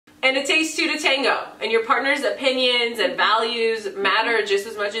And it takes two to tango. And your partner's opinions and values matter just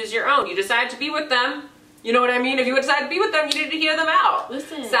as much as your own. You decide to be with them. You know what I mean? If you decide to be with them, you need to hear them out.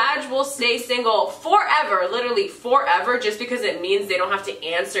 Listen. Sag will stay single forever, literally forever, just because it means they don't have to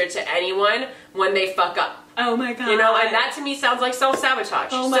answer to anyone when they fuck up. Oh my god. You know, and that to me sounds like self-sabotage.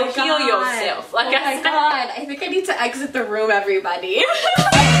 Oh my god. So heal yourself. Like oh my god. I think I need to exit the room, everybody.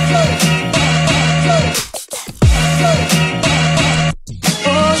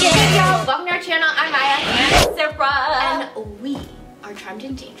 Hey y'all, welcome to our channel. I'm Maya and Sarah. And we are Charmed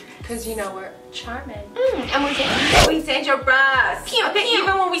and Dangerous. Because you know we're charming. And we dangerous. Pew, pew.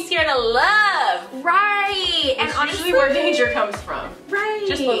 Even when we scared of love. Right. And honestly, where danger comes from. Right.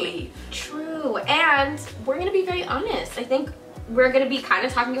 Just believe. True. And we're going to be very honest. I think we're going to be kind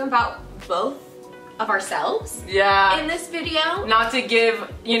of talking about both of ourselves. Yeah. In this video. Not to give,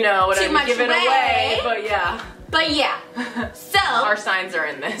 you know, whatever, give it away. But yeah. But yeah. So. Our signs are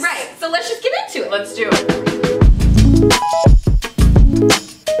in this. Right. So let's just get into it. Let's do it.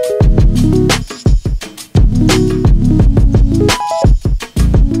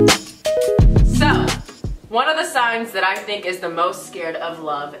 One of the signs that I think is the most scared of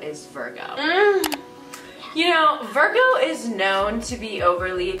love is Virgo. You know, Virgo is known to be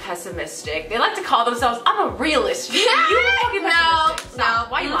overly pessimistic. They like to call themselves, I'm a realist. You fucking pessimistic. No.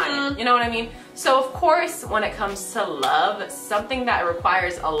 Why are you lying? You know what I mean? So of course, when it comes to love, something that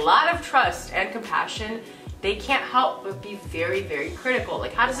requires a lot of trust and compassion, they can't help but be very, very critical.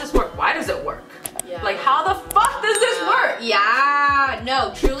 Like, how does this work? Why does it work? Yeah. Like, how the fuck does this work? Yeah,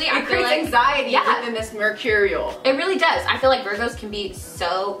 no, truly, I feel like anxiety in this mercurial. It really does. I feel like Virgos can be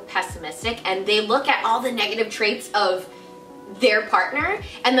so pessimistic, and they look at all the negative traits of their partner,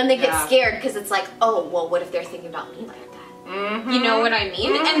 and then they get scared because it's like, oh, well, what if they're thinking about me like that? You know what I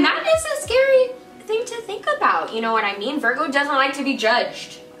mean? And that is a scary thing to think about. You know what I mean? Virgo doesn't like to be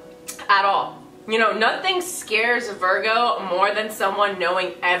judged at all. You know, nothing scares Virgo more than someone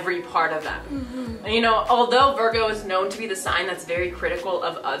knowing every part of them. You know, although Virgo is known to be the sign that's very critical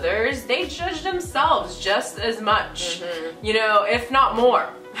of others, they judge themselves just as much. You know, if not more.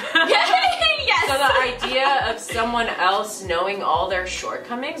 Yes. So the idea of someone else knowing all their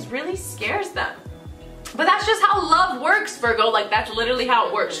shortcomings really scares them. But that's just how love works, Virgo. Like, that's literally how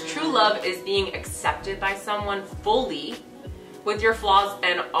it works. True love is being accepted by someone fully with your flaws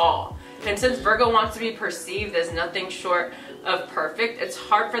and all. And since Virgo wants to be perceived as nothing short of perfect, it's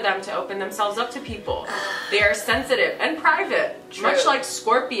hard for them to open themselves up to people. They are sensitive and private, much like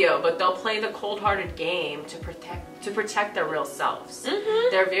Scorpio, but they'll play the cold-hearted game to protect their real selves.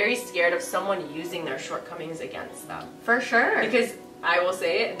 They're very scared of someone using their shortcomings against them. For sure. Because I will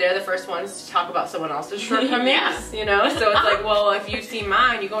say it, they're the first ones to talk about someone else's shortcomings, you know? So it's like, well, if you see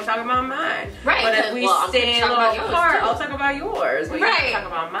mine, you're going to talk about mine. Right. But if we stay a little apart, I'll talk about yours, but you don't talk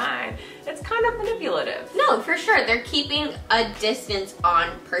about mine. It's kind of manipulative. No, for sure. They're keeping a distance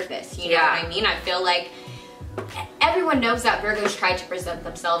on purpose, you know what I mean? I feel like everyone knows that Virgos try to present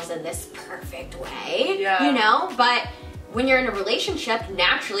themselves in this perfect way, you know? But when you're in a relationship,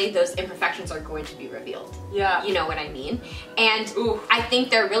 naturally those imperfections are going to be revealed. Yeah. You know what I mean? And I think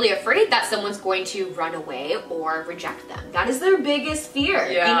they're really afraid that someone's going to run away or reject them. That is their biggest fear.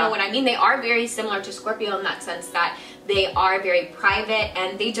 Yeah. You know what I mean? They are very similar to Scorpio in that sense that they are very private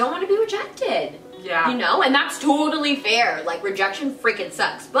and they don't want to be rejected. Yeah. You know? And that's totally fair. Like, rejection freaking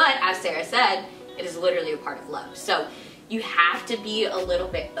sucks. But as Sarah said, it is literally a part of love. So you have to be a little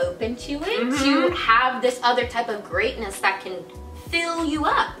bit open to it to have this other type of greatness that can fill you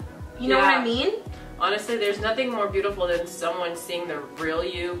up. You know what I mean? Honestly, there's nothing more beautiful than someone seeing the real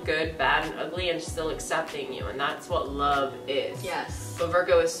you, good, bad, and ugly, and still accepting you. And that's what love is. Yes. But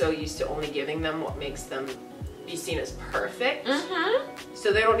Virgo is so used to only giving them what makes them be seen as perfect.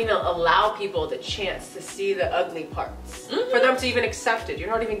 So they don't even allow people the chance to see the ugly parts. For them to even accept it. You're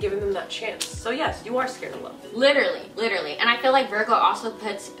not even giving them that chance. So yes, you are scared of love. Literally, literally. And I feel like Virgo also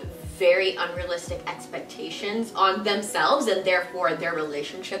puts very unrealistic expectations on themselves and therefore their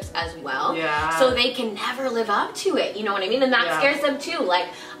relationships as well. Yeah. So they can never live up to it, you know what I mean? And that scares them too. Like,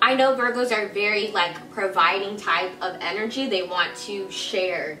 I know Virgos are very like providing type of energy. They want to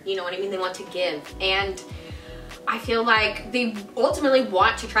share, you know what I mean? They want to give. And I feel like they ultimately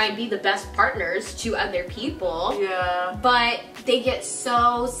want to try and be the best partners to other people. Yeah. But they get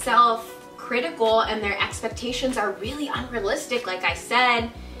so self-critical and their expectations are really unrealistic, like I said,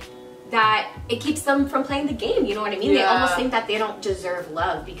 that it keeps them from playing the game, you know what I mean? They almost think that they don't deserve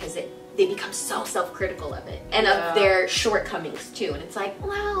love because they become so self-critical of it and of their shortcomings too. And it's like,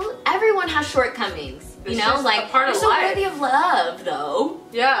 well, everyone has shortcomings, you know? Like, part of you're so life. worthy of love though.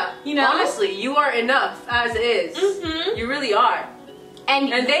 Yeah. You know? Honestly, you are enough as is. You really are.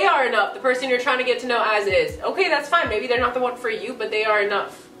 And they are enough. The person you're trying to get to know as is. Okay, that's fine. Maybe they're not the one for you, but they are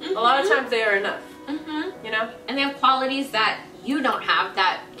enough. A lot of times they are enough. You know? And they have qualities that you don't have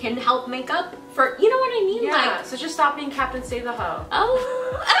that can help make up for, you know what I mean? Yeah, like, so just stop being Captain Save the Hoe.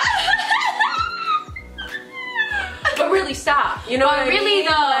 Oh. But really stop. You know what I mean? Really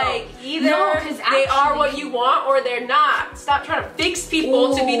though. Like, either they are what you want or they're not. Stop trying to fix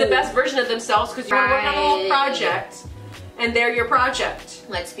people to be the best version of themselves because you want to work on a little project and they're your project.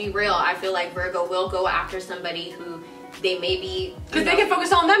 Let's be real. I feel like Virgo will go after somebody who they maybe... Because they can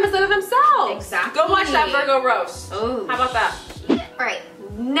focus on them instead of themselves. Exactly. Go watch that Virgo roast. Oh. How about that? Alright,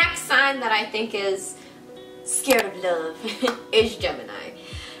 next sign that I think is scared of love is Gemini.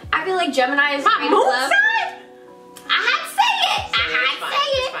 I feel like Gemini is afraid of love. I had to say it.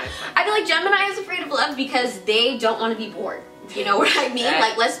 I feel like Gemini is afraid of love because they don't want to be bored. You know what I mean?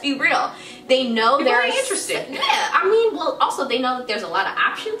 Like, let's be real. They know they're interested. Yeah, I mean, well, also they know that there's a lot of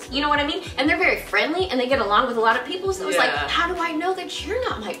options. You know what I mean? And they're very friendly and they get along with a lot of people. So it's like, how do I know that you're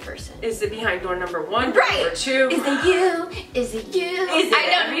not my person? Is it behind door number 1? Door number 2? Is it you? Is it you?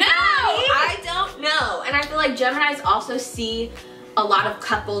 I don't know. And I feel like Geminis also see a lot of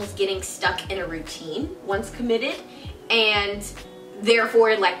couples getting stuck in a routine once committed, and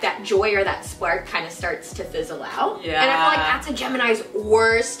therefore like that joy or that spark kind of starts to fizzle out. And I feel like that's a Gemini's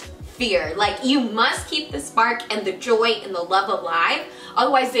worst fear. Like, you must keep the spark and the joy and the love alive,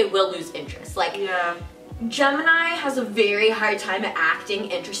 otherwise they will lose interest. Like, Gemini has a very hard time at acting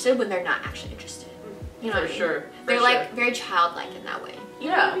interested when they're not actually interested. You know what I mean? Sure. They're like very childlike in that way. You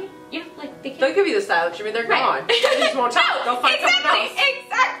know what I mean? Yeah, like they could be the style. I mean, they're gone. They just won't talk. They'll find someone else.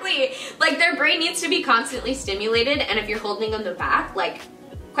 Exactly. Like, their brain needs to be constantly stimulated, and if you're holding them back, like,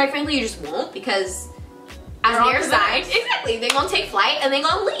 quite frankly, you just won't, because as their sign, they won't take flight and they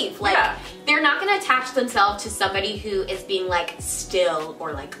gonna leave. Like, they're not gonna attach themselves to somebody who is being like still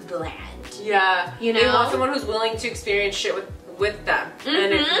or like bland. Yeah. You know? They want someone who's willing to experience shit with them.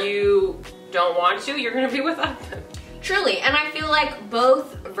 And if you don't want to, you're gonna be without them. Truly. And I feel like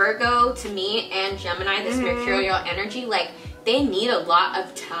both Virgo to me and Gemini, this mercurial energy, like, they need a lot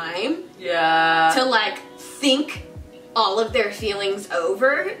of time to like think all of their feelings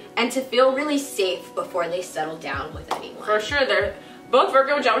over and to feel really safe before they settle down with anyone. For sure. They're both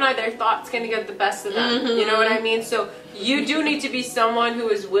Virgo and Gemini, their thoughts can get the best of them. You know what I mean? So you do need to be someone who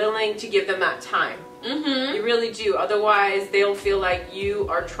is willing to give them that time. You really do. Otherwise, they'll feel like you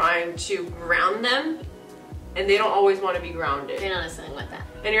are trying to ground them, and they don't always want to be grounded. They're not listening with that.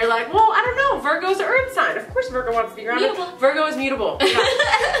 And you're like, well, I don't know. Virgo's an earth sign. Of course Virgo wants to be grounded. Mutable. Virgo is mutable.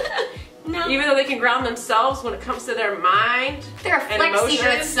 No. Even though they can ground themselves when it comes to their mind, they're a flexi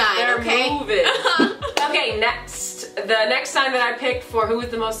earth sign, they're moving. Okay, next. The next sign that I picked for who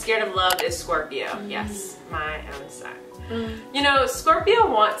is the most scared of love is Scorpio. Yes, my own sign. You know, Scorpio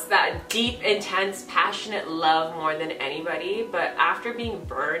wants that deep, intense, passionate love more than anybody, but after being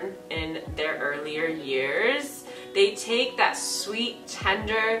burned in their earlier years, they take that sweet,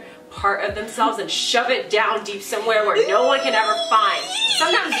 tender part of themselves and shove it down deep somewhere where no one can ever find.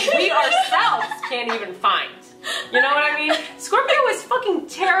 Sometimes we ourselves can't even find. You know what I mean? Scorpio is fucking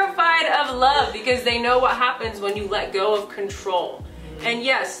terrified of love because they know what happens when you let go of control. And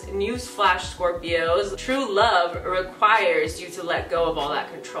yes, newsflash Scorpios, true love requires you to let go of all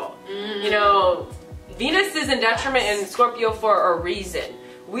that control. You know, Venus is in detriment in Scorpio for a reason.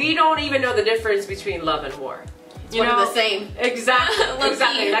 We don't even know the difference between love and war. You know, the same. Exactly.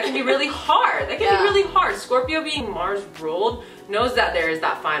 Exactly. That can be really hard. That can be really hard. Scorpio, being Mars ruled, knows that there is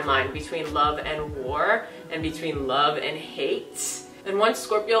that fine line between love and war and between love and hate. And once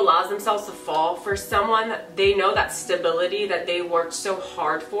Scorpio allows themselves to fall for someone, they know that stability that they worked so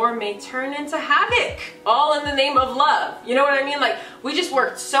hard for may turn into havoc. All in the name of love. You know what I mean? Like, we just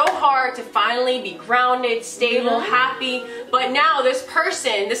worked so hard to finally be grounded, stable, happy. But now this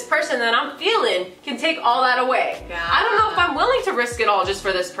person that I'm feeling can take all that away. I don't know if I'm willing to risk it all just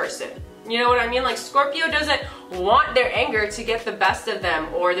for this person. You know what I mean? Like, Scorpio doesn't want their anger to get the best of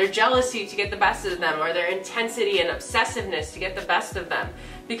them, or their jealousy to get the best of them, or their intensity and obsessiveness to get the best of them.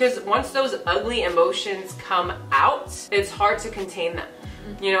 Because once those ugly emotions come out, it's hard to contain them.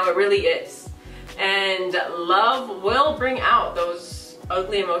 You know, it really is. And love will bring out those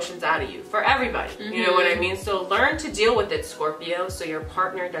ugly emotions out of you for everybody. You know what I mean? So learn to deal with it, Scorpio, so your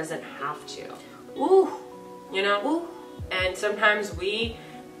partner doesn't have to. Ooh. You know? Ooh. And sometimes we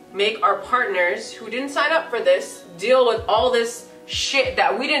make our partners who didn't sign up for this deal with all this shit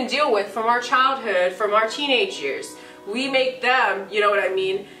that we didn't deal with from our childhood, from our teenage years. We make them, you know what I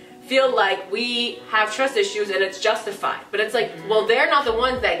mean, feel like we have trust issues and it's justified. But it's like, well, they're not the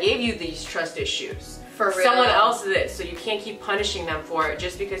ones that gave you these trust issues. For real. Someone else did it, so you can't keep punishing them for it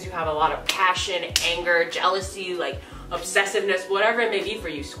just because you have a lot of passion, anger, jealousy, like obsessiveness, whatever it may be for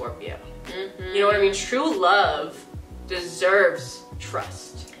you, Scorpio. You know what I mean? True love deserves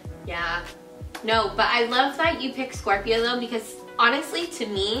trust. Yeah. No, but I love that you picked Scorpio though, because honestly, to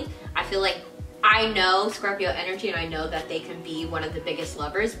me, I feel like I know Scorpio energy and I know that they can be one of the biggest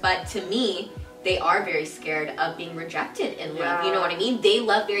lovers, but to me, they are very scared of being rejected in love. You know what I mean? They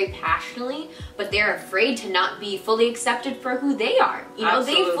love very passionately, but they're afraid to not be fully accepted for who they are. You know,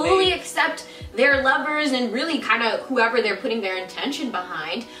 they fully accept their lovers and really kind of whoever they're putting their intention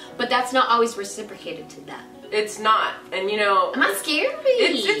behind, but that's not always reciprocated to them. It's not, and you know, I'm not scary.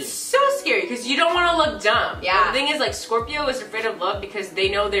 It's so scary because you don't want to look dumb. Yeah. The thing is, like, Scorpio is afraid of love because they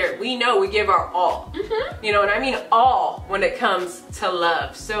know we give our all. You know, and I mean all when it comes to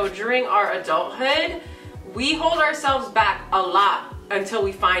love. So during our adulthood, we hold ourselves back a lot until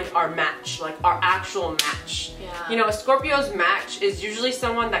we find our match, like our actual match. Yeah. You know, a Scorpio's match is usually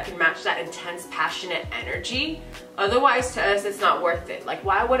someone that can match that intense, passionate energy. Otherwise, to us, it's not worth it. Like,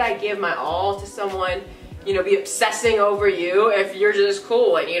 why would I give my all to someone, you know, be obsessing over you if you're just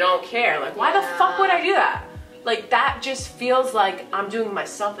cool and you don't care? Like, why the fuck would I do that? Like, that just feels like I'm doing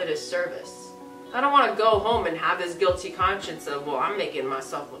myself a disservice. I don't want to go home and have this guilty conscience of, well, I'm making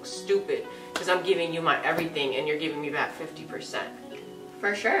myself look stupid because I'm giving you my everything and you're giving me back 50%.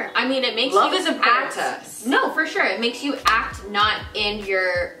 For sure. I mean, it makes love you is important to us. No, for sure. It makes you act not in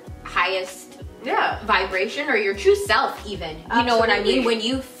your highest vibration or your true self even. You know what I mean? When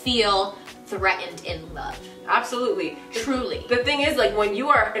you feel threatened in love. Absolutely. Truly. The thing is, like, when you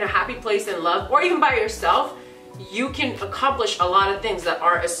are in a happy place in love, or even by yourself, you can accomplish a lot of things that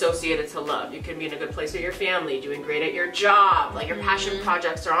aren't associated to love. You can be in a good place with your family, doing great at your job, like your passion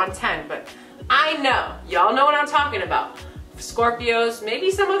projects are on 10. But I know, y'all know what I'm talking about. Scorpios,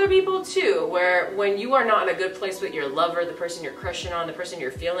 maybe some other people too, where when you are not in a good place with your lover, the person you're crushing on, the person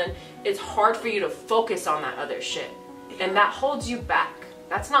you're feeling, it's hard for you to focus on that other shit. And that holds you back.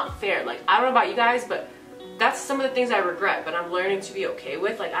 That's not fair. Like, I don't know about you guys, but that's some of the things I regret, but I'm learning to be okay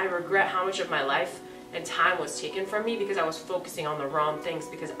with. Like, I regret how much of my life and time was taken from me because I was focusing on the wrong things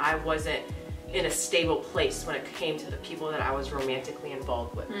because I wasn't in a stable place when it came to the people that I was romantically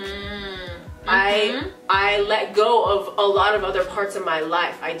involved with. I let go of a lot of other parts of my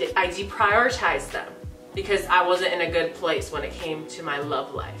life. I deprioritized them because I wasn't in a good place when it came to my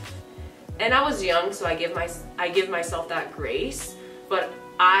love life. And I was young, so I give myself that grace. But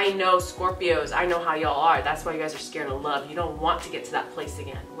I know Scorpios, I know how y'all are. That's why you guys are scared of love. You don't want to get to that place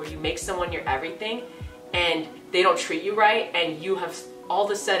again where you make someone your everything and they don't treat you right and you have all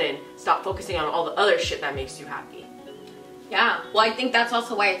of a sudden stop focusing on all the other shit that makes you happy. Yeah, well, I think that's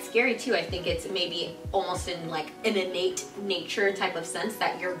also why it's scary too. I think it's maybe almost in like an innate nature type of sense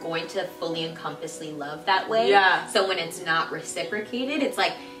that you're going to fully encompassly love that way. Yeah. So when it's not reciprocated, it's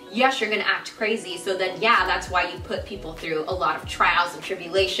like, yes, you're gonna act crazy. So then, yeah, that's why you put people through a lot of trials and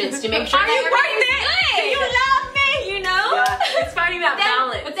tribulations to make sure that you love me, you know? Yeah, it's finding that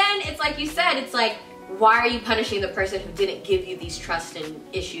balance. But then it's like you said, it's like, why are you punishing the person who didn't give you these trust and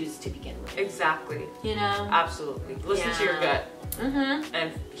issues to begin with? Exactly. You know? Absolutely. Listen to your gut.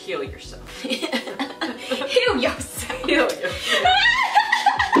 And heal yourself. Heal yourself. Heal yourself.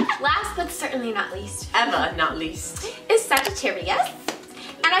 Last but certainly not least. Ever not least. Is Sagittarius.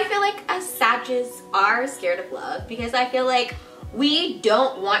 And I feel like us Sagittarius are scared of love because I feel like we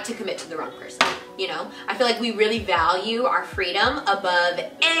don't want to commit to the wrong person. You know, I feel like we really value our freedom above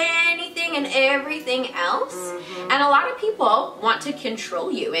anything and everything else. And a lot of people want to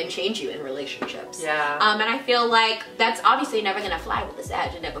control you and change you in relationships. Yeah. And I feel like that's obviously never gonna fly with the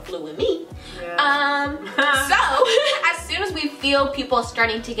Sag. It never flew with me. Yeah. So as soon as we feel people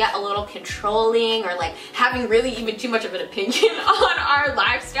starting to get a little controlling or like having really even too much of an opinion on our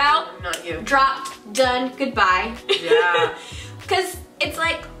lifestyle, not you. Dropped, done, goodbye. Yeah. Because it's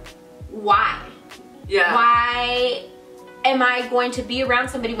like, why? Yeah. Why am I going to be around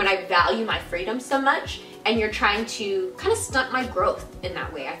somebody when I value my freedom so much and you're trying to kind of stunt my growth in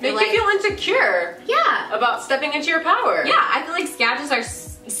that way? I feel Make you feel insecure. Yeah. About stepping into your power. Yeah, I feel like Sagittarius are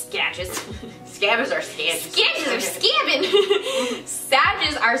Scabbers are scabbing.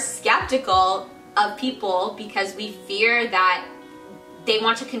 Sagittarius are skeptical of people because we fear that they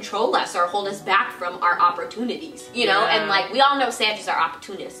want to control us or hold us back from our opportunities, you know? And like, we all know Sagittarius are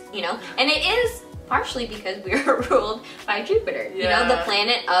opportunists, you know? And it is partially because we are ruled by Jupiter, you know, the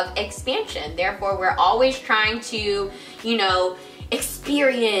planet of expansion. Therefore, we're always trying to, you know,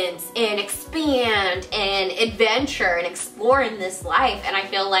 experience and expand and adventure and explore in this life. And I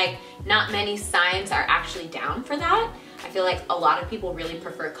feel like not many signs are actually down for that. I feel like a lot of people really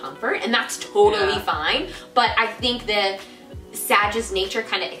prefer comfort, and that's totally fine. But I think the Sag's nature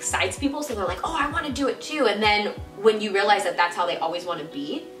kind of excites people, so they're like, oh, I want to do it too. And then when you realize that that's how they always want to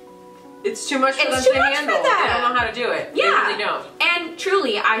be, it's too much for them to handle. They don't know how to do it. Yeah. They really don't. And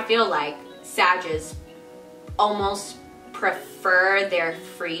truly, I feel like Sags almost prefer their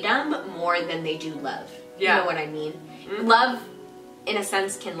freedom more than they do love. Yeah. You know what I mean? Mm-hmm. Love, in a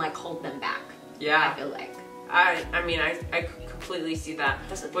sense, can like hold them back. Yeah. I feel like. I mean, I completely see that.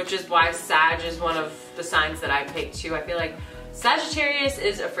 Which is why Sag is one of the signs that I pick too. I feel like Sagittarius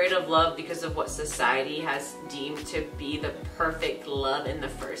is afraid of love because of what society has deemed to be the perfect love in the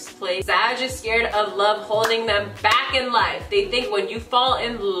first place. Sag is scared of love holding them back in life. They think when you fall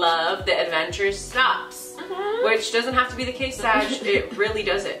in love, the adventure stops. Which doesn't have to be the case, Sag. It really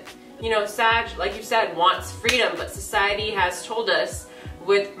doesn't. You know, Sag, like you said, wants freedom, but society has told us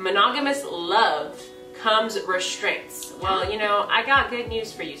with monogamous love comes restraints. Well, you know, I got good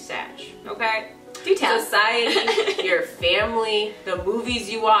news for you, Sag, okay? Do tell. Society, your family, the movies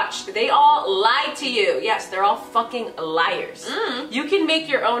you watch, they all lie to you. Yes, they're all fucking liars. You can make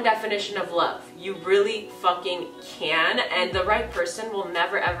your own definition of love. You really fucking can, and the right person will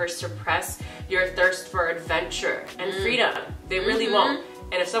never ever suppress your thirst for adventure and freedom. They really won't.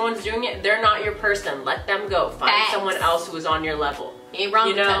 And if someone's doing it, they're not your person. Let them go. Find someone else who is on your level. Ain't wrong,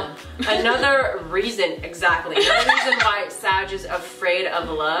 you know, another reason, exactly, another reason why Sag is afraid of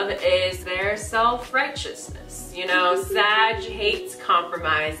love is their self-righteousness. You know, Sag hates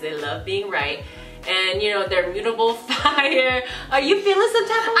compromise. They love being right. And, you know, their mutable fire. Are you feeling some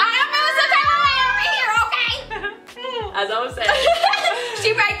type of way? I am feeling some type of way over here, okay? As I was saying.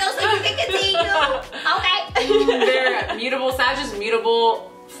 She right though, so you can continue. Okay. Their mutable, Sag's mutable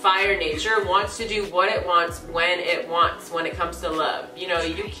fire nature wants to do what it wants when it comes to love. You know,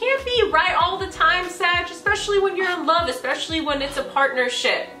 you can't be right all the time, Sag, especially when you're in love, especially when it's a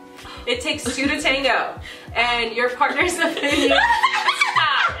partnership. It takes two to tango, and your partner's opinion.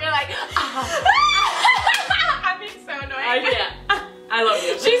 Stop. You're like, I'm being so annoying. Yeah. I love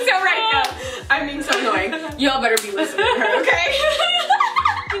you. She's so right though. I'm being so annoying. Y'all better be listening to her, okay?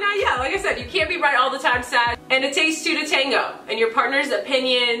 You know, yeah, like I said, you can't be right all the time, Sag, and it takes two to tango. And your partner's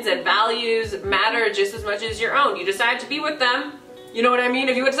opinions and values matter just as much as your own. You decide to be with them. You know what I mean?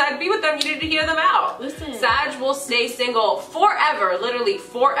 If you decide to be with them, you need to hear them out. Listen. Sag will stay single forever, literally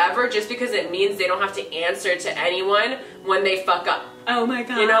forever, just because it means they don't have to answer to anyone when they fuck up. Oh my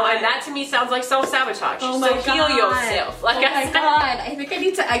god. You know, and that to me sounds like self-sabotage. Oh my god. So heal yourself. Like I said. I think I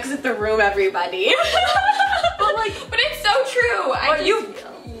need to exit the room, everybody. But it's so true.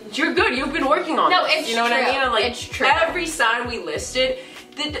 You're good. You've been working on No, this. it's You know true. what I mean? And like, it's true. Every sign we listed,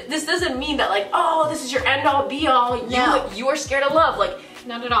 this doesn't mean that like, oh, this is your end-all be-all. No. You are scared of love. Like,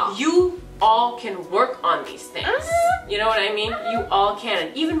 not at all. you all can work on these things. You know what I mean? You all can.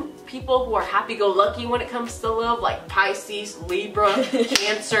 And even people who are happy-go-lucky when it comes to love, like Pisces, Libra,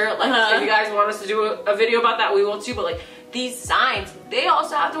 Cancer. Like, if you guys want us to do a video about that, we will too. But like, these signs, they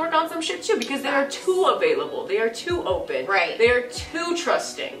also have to work on some shit too, because they are too available. They are too open. Right. They are too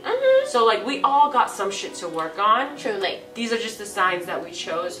trusting. So like, we all got some shit to work on. Truly. These are just the signs that we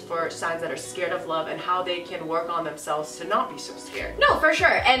chose for signs that are scared of love and how they can work on themselves to not be so scared. No, for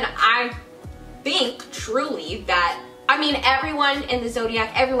sure. And I think truly that, I mean, everyone in the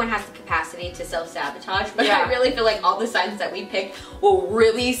Zodiac, everyone has the capacity to self-sabotage, but I really feel like all the signs that we picked will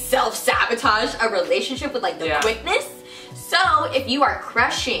really self-sabotage a relationship with like the quickness. So if you are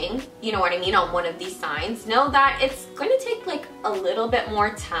crushing, you know what I mean, on one of these signs, know that it's going to take like a little bit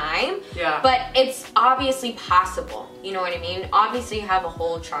more time, but it's obviously possible, you know what I mean? Obviously you have a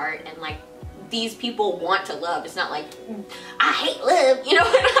whole chart and like these people want to love. It's not like, I hate love, you know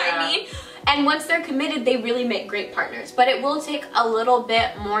what I mean? And once they're committed, they really make great partners. But it will take a little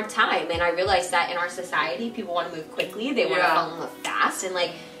bit more time. And I realize that in our society, people want to move quickly. They want to fall in love fast. And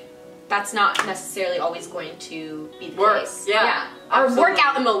like, that's not necessarily always going to be the case. Or work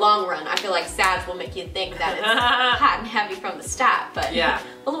out in the long run. I feel like Sag will make you think that it's hot and heavy from the start. But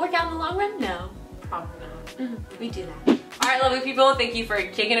will it work out in the long run? No. Probably not. We do that. Alright, lovely people, thank you for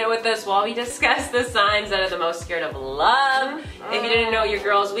kicking it with us while we discuss the signs that are the most scared of love. If you didn't know, your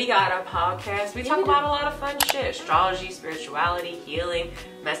girls, we got a podcast. We talk about a lot of fun shit. Astrology, spirituality, healing,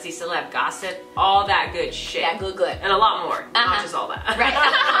 messy celeb gossip, all that good shit. Yeah, good. And a lot more, not just all that. Right.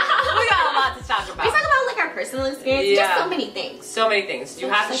 We got a lot to talk about. We talk about like our personal experience, just so many things. So many things. You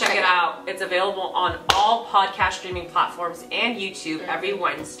have to check it out. It's available on all podcast streaming platforms and YouTube every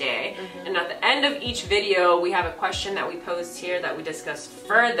Wednesday. And at the end of each video, we have a question that we post here that we discuss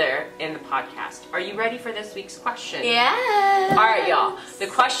further in the podcast. Are you ready for this week's question? Yeah. All right, y'all. The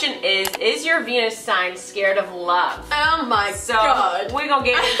question is your Venus sign scared of love? Oh my God. We're going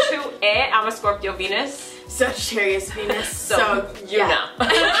to get into it. I'm a Scorpio Venus. Sagittarius Venus. So you know.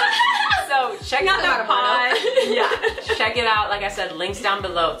 So check out that pod. Yeah, check it out. Like I said, links down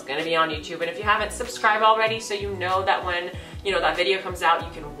below. It's gonna be on YouTube. And if you haven't, subscribe already so you know that when that video comes out, you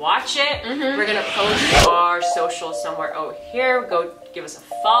can watch it. We're gonna post our socials somewhere over here. Go give us a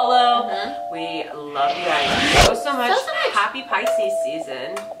follow. We love you guys so much. Happy Pisces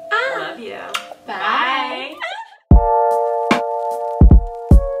season.